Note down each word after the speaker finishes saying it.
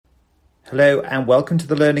Hello and welcome to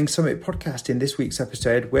the Learning Summit podcast. In this week's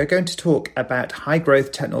episode, we're going to talk about high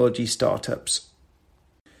growth technology startups.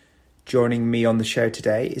 Joining me on the show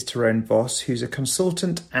today is Tyrone Voss, who's a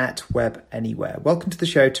consultant at Web Anywhere. Welcome to the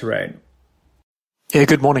show, Tyrone. Yeah,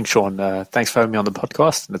 good morning, Sean. Thanks for having me on the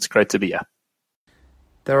podcast, and it's great to be here.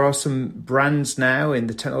 There are some brands now in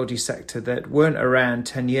the technology sector that weren't around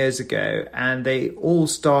 10 years ago, and they all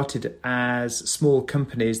started as small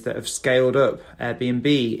companies that have scaled up.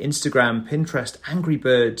 Airbnb, Instagram, Pinterest, Angry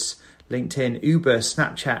Birds, LinkedIn, Uber,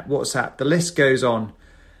 Snapchat, WhatsApp, the list goes on.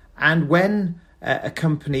 And when a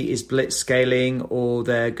company is blitz scaling or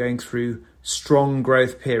they're going through strong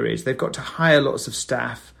growth periods, they've got to hire lots of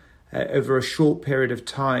staff over a short period of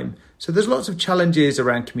time. So there's lots of challenges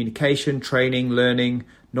around communication, training, learning,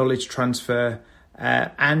 knowledge transfer.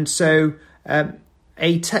 And so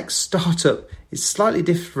a tech startup is slightly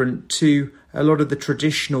different to a lot of the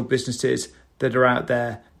traditional businesses that are out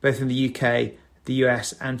there, both in the UK, the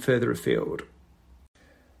US and further afield.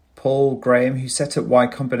 Paul Graham, who set up Y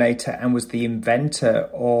Combinator and was the inventor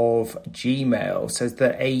of Gmail, says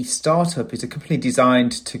that a startup is a company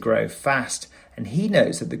designed to grow fast. And he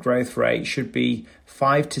knows that the growth rate should be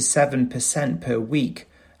 5 to 7% per week,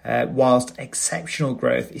 whilst exceptional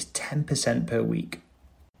growth is 10% per week.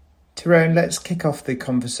 Tyrone, let's kick off the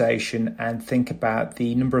conversation and think about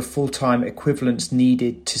the number of full-time equivalents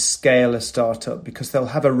needed to scale a startup, because they'll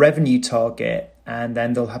have a revenue target and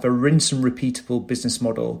then they'll have a rinse and repeatable business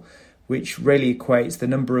model, which really equates the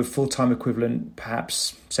number of full-time equivalent,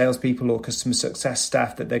 perhaps salespeople or customer success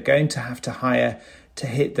staff that they're going to have to hire to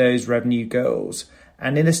hit those revenue goals.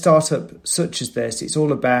 And in a startup such as this, it's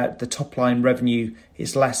all about the top line revenue.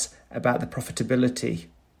 It's less about the profitability.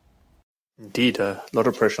 Indeed, a lot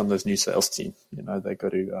of pressure on those new sales team. They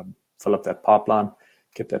got to fill up that pipeline,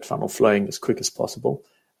 get that funnel flowing as quick as possible.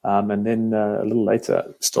 And then a little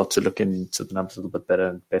later, start to look into the numbers a little bit better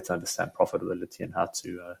and better understand profitability and how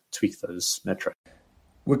to tweak those metrics.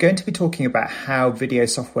 We're going to be talking about how video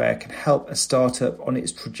software can help a startup on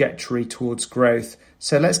its trajectory towards growth.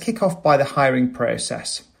 So let's kick off by the hiring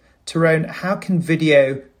process. Tyrone, how can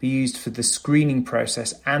video be used for the screening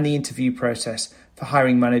process and the interview process for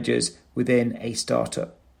hiring managers within a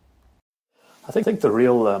startup? I think the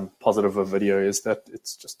real positive of video is that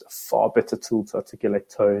it's just a far better tool to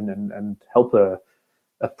articulate tone and help a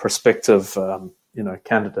prospective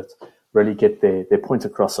candidate really get their point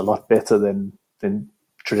across a lot better than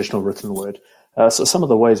traditional written word. So some of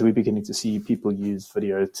the ways we're beginning to see people use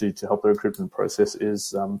video to help the recruitment process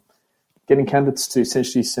is getting candidates to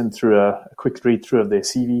essentially send through a quick read through of their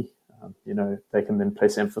CV. They can then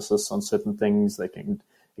place emphasis on certain things. They can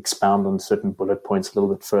expound on certain bullet points a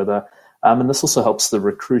little bit further. And this also helps the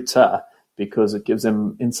recruiter because it gives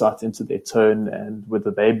them insight into their tone and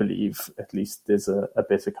whether they believe at least there's a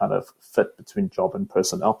better kind of fit between job and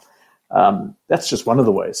personnel. That's just one of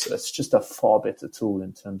the ways. It's just a far better tool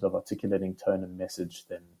in terms of articulating tone and message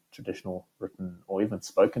than traditional written or even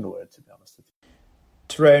spoken word, to be honest with you.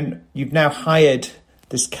 Tyrone, you've now hired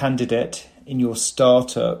this candidate in your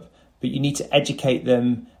startup, but you need to educate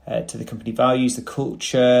them to the company values, the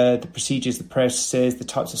culture, the procedures, the processes, the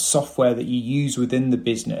types of software that you use within the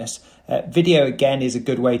business. Video, again, is a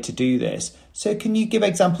good way to do this. So can you give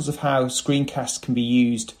examples of how screencasts can be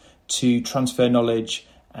used to transfer knowledge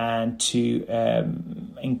and to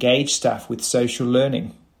engage staff with social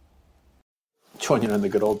learning? John, in the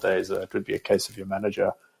good old days, it would be a case of your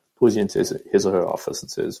manager pulls you into his or her office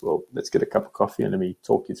and says, well, let's get a cup of coffee and let me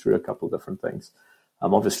talk you through a couple of different things.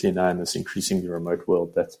 Obviously now in this increasingly remote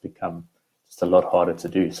world, that's become just a lot harder to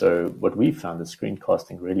do. So what we've found is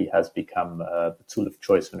screencasting really has become the tool of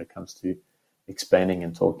choice when it comes to explaining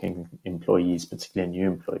and talking employees, particularly new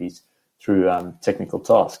employees, through technical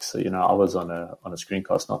tasks. So, I was on a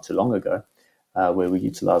screencast not too long ago where we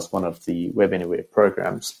utilized one of the Web Anywhere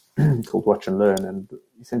programs called Watch and Learn. And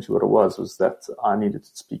essentially what it was that I needed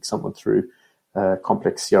to speak someone through a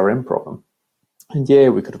complex CRM problem. And yeah,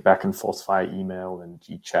 we could have back and forth via email and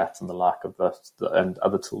GChat and the like of that and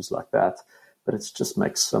other tools like that. But it just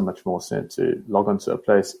makes so much more sense to log onto a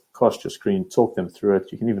place, cast your screen, talk them through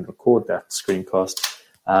it. You can even record that screencast.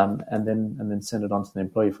 And then send it on to the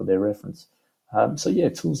employee for their reference.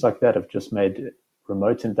 Tools like that have just made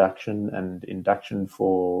remote induction and induction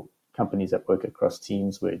for companies that work across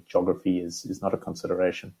teams where geography is not a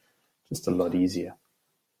consideration just a lot easier.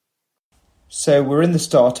 So we're in the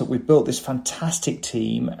startup, we've built this fantastic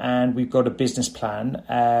team and we've got a business plan.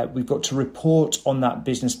 We've got to report on that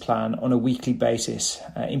business plan on a weekly basis.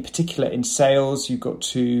 In particular in sales, you've got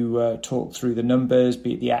to talk through the numbers,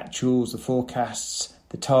 be it the actuals, the forecasts,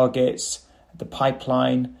 the targets, the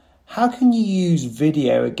pipeline, how can you use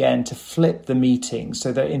video again to flip the meeting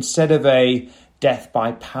so that instead of a death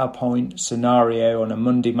by PowerPoint scenario on a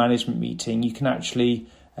Monday management meeting, you can actually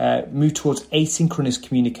move towards asynchronous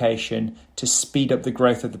communication to speed up the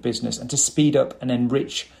growth of the business and to speed up and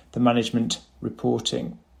enrich the management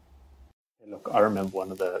reporting? Look, I remember one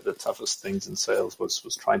of the toughest things in sales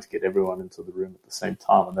was trying to get everyone into the room at the same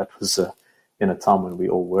time, and that was in a time when we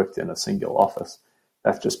all worked in a single office.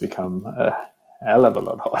 That's just become a hell of a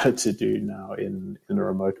lot harder to do now in a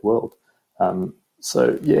remote world.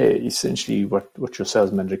 So yeah, essentially what your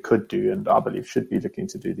sales manager could do, and I believe should be looking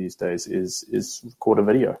to do these days, is record a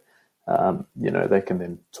video. They can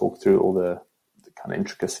then talk through all the kind of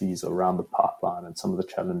intricacies around the pipeline and some of the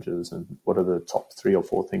challenges and what are the top 3 or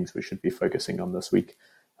 4 things we should be focusing on this week.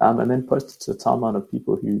 And then post it to a timeline of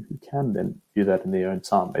people who can then view that in their own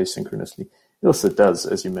time asynchronously. It also does,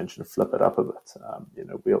 as you mentioned, flip it up a bit.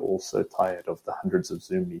 We're all so tired of the hundreds of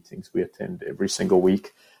Zoom meetings we attend every single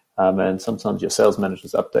week. And sometimes your sales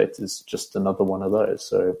manager's update is just another one of those.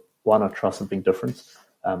 So why not try something different?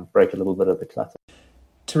 Break a little bit of the clutter.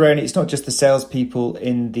 Tyrone, it's not just the salespeople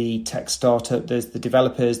in the tech startup, there's the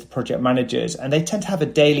developers, the project managers, and they tend to have a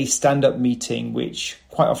daily stand-up meeting, which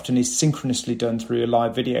quite often is synchronously done through a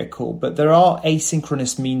live video call. But there are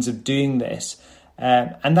asynchronous means of doing this.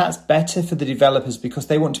 And that's better for the developers because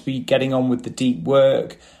they want to be getting on with the deep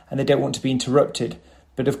work and they don't want to be interrupted.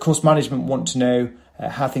 But of course, management want to know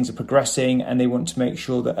how things are progressing and they want to make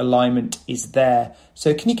sure that alignment is there.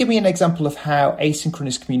 So can you give me an example of how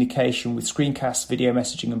asynchronous communication with screencasts, video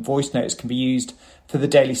messaging and voice notes can be used for the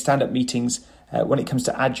daily stand-up meetings when it comes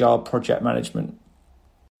to agile project management?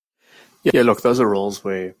 Yeah, look, those are roles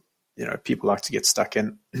where people like to get stuck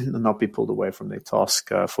in and not be pulled away from their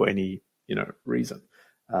task for any reason.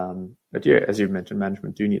 But yeah, as you mentioned,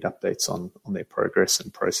 management do need updates on their progress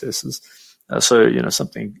and processes. So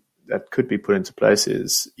something that could be put into place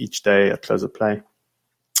is each day at close of play,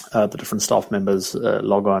 the different staff members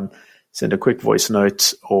log on, send a quick voice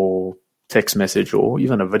note or text message or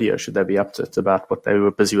even a video, should they be up to it, about what they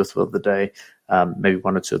were busy with for the day, maybe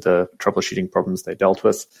 1 or 2 of the troubleshooting problems they dealt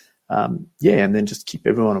with. And then just keep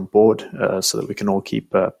everyone on board so that we can all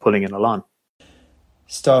keep pulling in a line.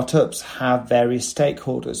 Startups have various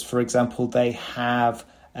stakeholders. For example, they have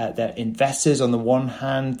their investors on the one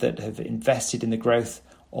hand that have invested in the growth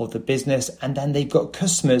of the business, and then they've got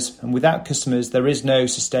customers, and without customers there is no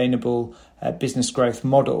sustainable business growth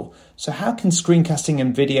model. So how can screencasting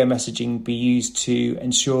and video messaging be used to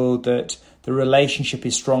ensure that the relationship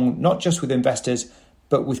is strong, not just with investors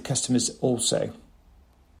but with customers also?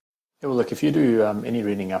 Yeah, well, look, if you do any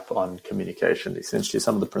reading up on communication, essentially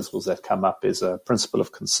some of the principles that come up is a principle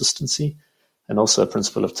of consistency and also a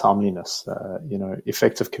principle of timeliness.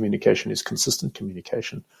 Effective communication is consistent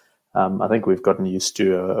communication. I think we've gotten used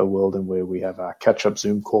to a world in where we have our catch-up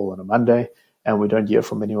Zoom call on a Monday and we don't hear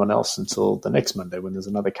from anyone else until the next Monday when there's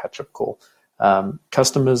another catch-up call.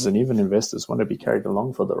 Customers and even investors want to be carried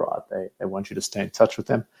along for the ride. They want you to stay in touch with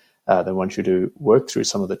them. They want you to work through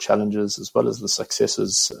some of the challenges as well as the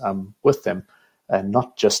successes with them, and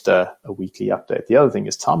not just a weekly update. The other thing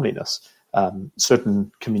is timeliness.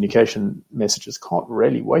 Certain communication messages can't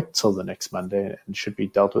really wait till the next Monday and should be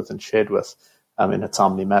dealt with and shared with in a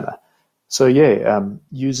timely manner. So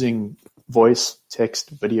using voice,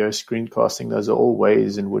 text, video, screencasting, those are all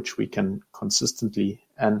ways in which we can consistently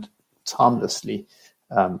and timelessly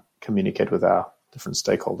communicate with our different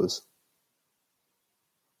stakeholders.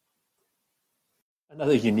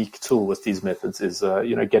 Another unique tool with these methods is,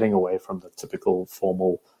 getting away from the typical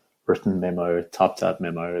formal written memo, typed out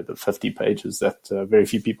memo, the 50 pages that very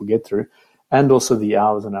few people get through, and also the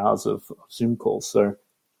hours and hours of Zoom calls. So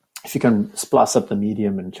if you can splice up the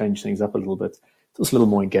medium and change things up a little bit, it's also a little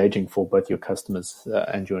more engaging for both your customers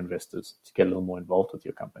and your investors to get a little more involved with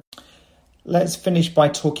your company. Let's finish by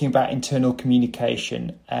talking about internal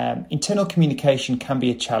communication. Internal communication can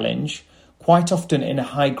be a challenge. Quite often in a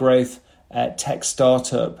high-growth tech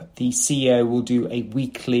startup, the CEO will do a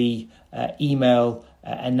weekly email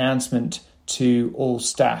announcement to all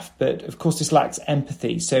staff. But of course, this lacks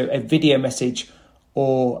empathy. So a video message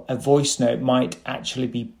or a voice note might actually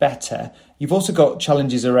be better. You've also got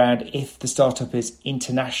challenges around if the startup is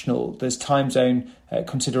international. There's time zone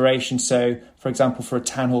consideration. So, for example, for a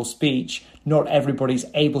town hall speech, not everybody's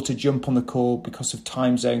able to jump on the call because of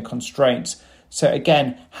time zone constraints. So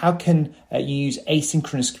again, how can you use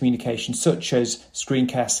asynchronous communication such as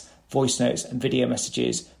screencasts, voice notes and video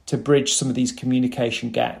messages to bridge some of these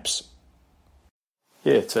communication gaps?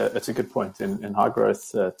 Yeah, it's a good point. In high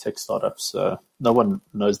growth tech startups, no one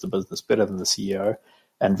knows the business better than the CEO,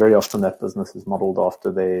 and very often that business is modeled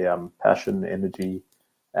after their passion, energy,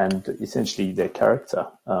 and essentially their character.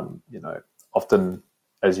 Often,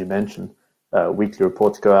 as you mentioned, weekly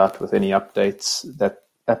reports go out with any updates that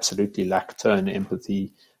absolutely lack tone,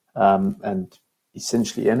 empathy, and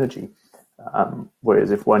essentially energy.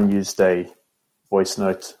 Whereas if one used a voice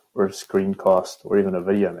note or a screencast or even a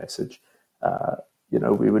video message,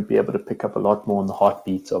 we would be able to pick up a lot more on the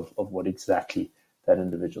heartbeat of what exactly that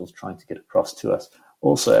individual is trying to get across to us.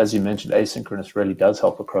 Also, as you mentioned, asynchronous really does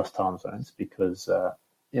help across time zones because,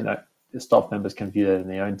 the staff members can view that in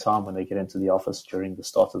their own time when they get into the office during the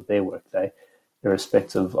start of their workday,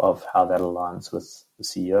 irrespective of how that aligns with the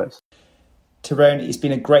CEOs. Tyrone, it's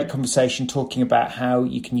been a great conversation talking about how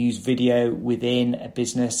you can use video within a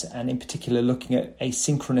business and in particular looking at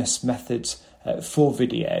asynchronous methods for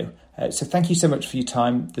video. So thank you so much for your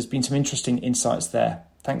time. There's been some interesting insights there.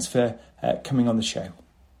 Thanks for coming on the show.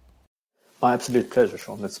 My absolute pleasure,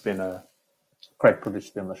 Sean. It's been a great privilege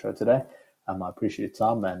to be on the show today. I appreciate your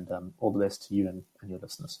time and all the best to you and your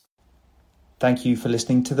listeners. Thank you for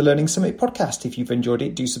listening to the Learning Summit podcast. If you've enjoyed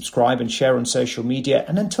it, do subscribe and share on social media.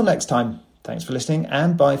 And until next time, thanks for listening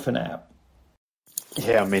and bye for now.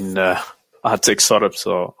 Yeah, tech startups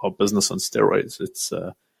are business on steroids. It's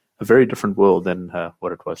a very different world than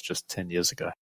what it was just 10 years ago.